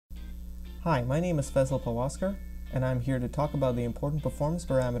Hi, my name is Faisal Pawaskar, and I'm here to talk about the important performance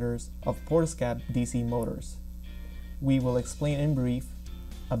parameters of Portescap DC motors. We will explain in brief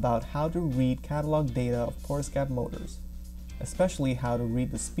about how to read catalog data of Portescap motors, especially how to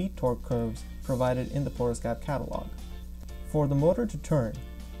read the speed-torque curves provided in the Portescap catalog. For the motor to turn,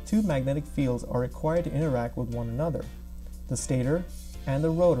 two magnetic fields are required to interact with one another. The stator and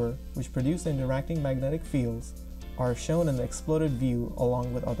the rotor, which produce the interacting magnetic fields, are shown in the exploded view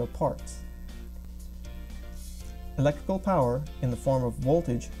along with other parts. Electrical power in the form of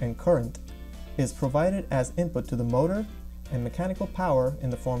voltage and current is provided as input to the motor, and mechanical power in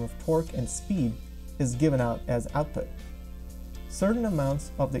the form of torque and speed is given out as output. Certain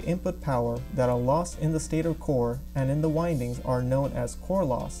amounts of the input power that are lost in the stator core and in the windings are known as core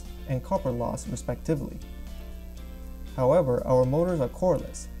loss and copper loss respectively. However, our motors are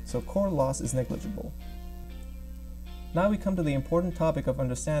coreless, so core loss is negligible. Now we come to the important topic of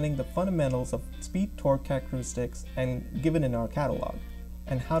understanding the fundamentals of speed-torque characteristics given in our catalog,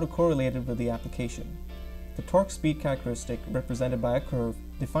 and how to correlate it with the application. The torque-speed characteristic, represented by a curve,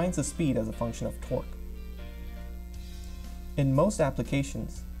 defines the speed as a function of torque. In most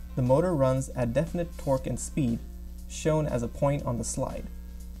applications, the motor runs at definite torque and speed, shown as a point on the slide.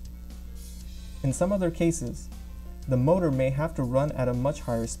 In some other cases, the motor may have to run at a much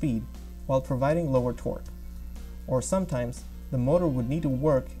higher speed while providing lower torque. Or sometimes, the motor would need to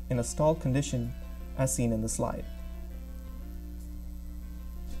work in a stalled condition as seen in the slide.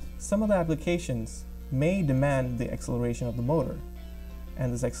 Some of the applications may demand the acceleration of the motor,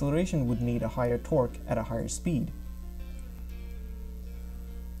 and this acceleration would need a higher torque at a higher speed.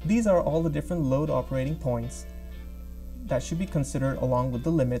 These are all the different load operating points that should be considered along with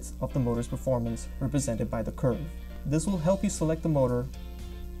the limits of the motor's performance represented by the curve. This will help you select the motor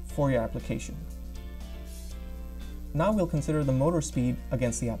for your application. Now we'll consider the motor speed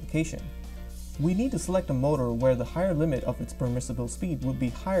against the application. We need to select a motor where the higher limit of its permissible speed would be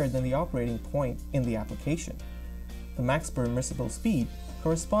higher than the operating point in the application. The max permissible speed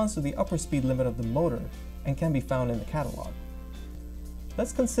corresponds to the upper speed limit of the motor and can be found in the catalog.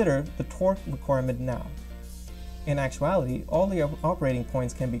 Let's consider the torque requirement now. In actuality, all the operating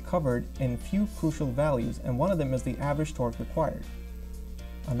points can be covered in few crucial values, and one of them is the average torque required.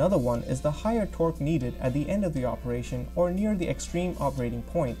 Another one is the higher torque needed at the end of the operation or near the extreme operating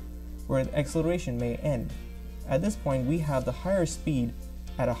point where the acceleration may end. At this point, we have the higher speed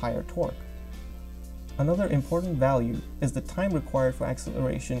at a higher torque. Another important value is the time required for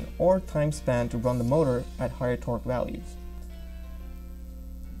acceleration or time span to run the motor at higher torque values.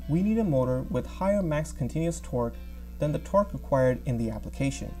 We need a motor with higher max continuous torque than the torque required in the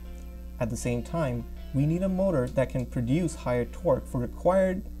application. At the same time, we need a motor that can produce higher torque for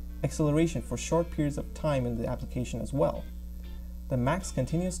required acceleration for short periods of time in the application as well. The max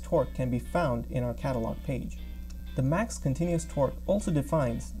continuous torque can be found in our catalog page. The max continuous torque also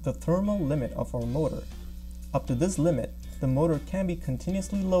defines the thermal limit of our motor. Up to this limit, the motor can be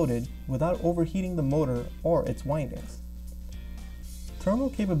continuously loaded without overheating the motor or its windings. Thermal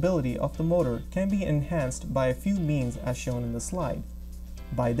capability of the motor can be enhanced by a few means as shown in the slide.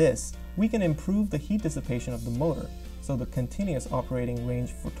 By this, we can improve the heat dissipation of the motor, so the continuous operating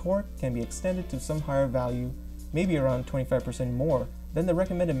range for torque can be extended to some higher value, maybe around 25% more than the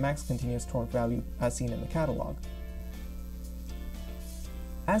recommended max continuous torque value as seen in the catalog.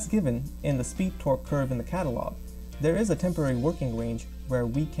 As given in the speed-torque curve in the catalog, there is a temporary working range where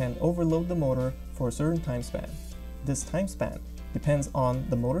we can overload the motor for a certain time span. This time span depends on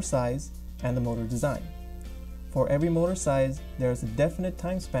the motor size and the motor design. For every motor size, there is a definite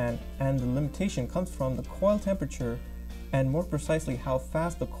time span, and the limitation comes from the coil temperature and more precisely how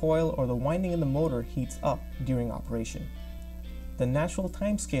fast the coil or the winding in the motor heats up during operation. The natural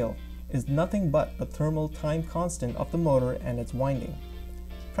time scale is nothing but the thermal time constant of the motor and its winding.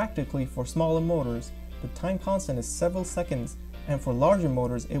 Practically, for smaller motors, the time constant is several seconds, and for larger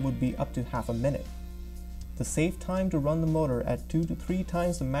motors it would be up to half a minute. The safe time to run the motor at 2 to 3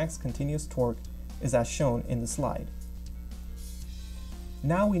 times the max continuous torque is as shown in the slide.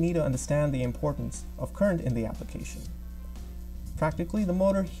 Now we need to understand the importance of current in the application. Practically, the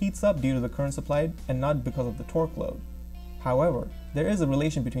motor heats up due to the current supplied and not because of the torque load. However, there is a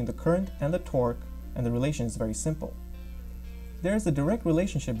relation between the current and the torque, and the relation is very simple. There is a direct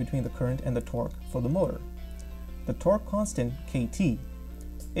relationship between the current and the torque for the motor. The torque constant, Kt,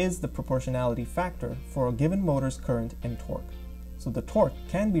 is the proportionality factor for a given motor's current and torque. So the torque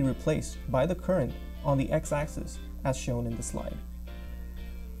can be replaced by the current on the x-axis as shown in the slide.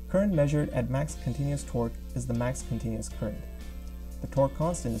 Current measured at max continuous torque is the max continuous current. The torque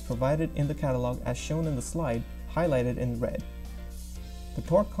constant is provided in the catalog as shown in the slide, highlighted in red. The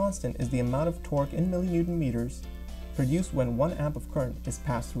torque constant is the amount of torque in millinewton meters produced when 1 amp of current is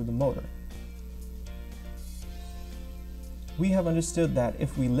passed through the motor. We have understood that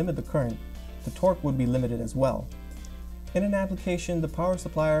if we limit the current, the torque would be limited as well. In an application, the power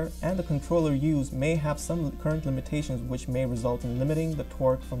supplier and the controller used may have some current limitations which may result in limiting the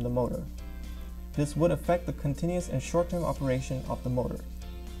torque from the motor. This would affect the continuous and short-term operation of the motor.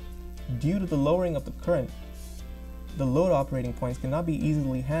 Due to the lowering of the current, the load operating points cannot be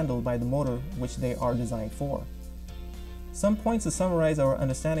easily handled by the motor which they are designed for. Some points to summarize our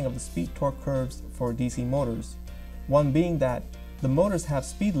understanding of the speed-torque curves for DC motors, one being that the motors have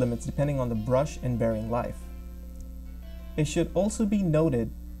speed limits depending on the brush and bearing life. It should also be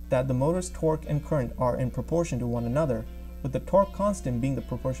noted that the motor's torque and current are in proportion to one another, with the torque constant being the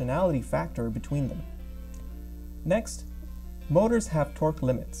proportionality factor between them. Next, motors have torque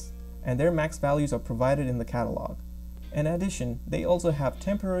limits, and their max values are provided in the catalog. In addition, they also have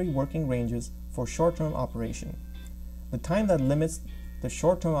temporary working ranges for short-term operation. The time that limits the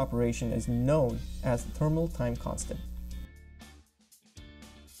short-term operation is known as the thermal time constant.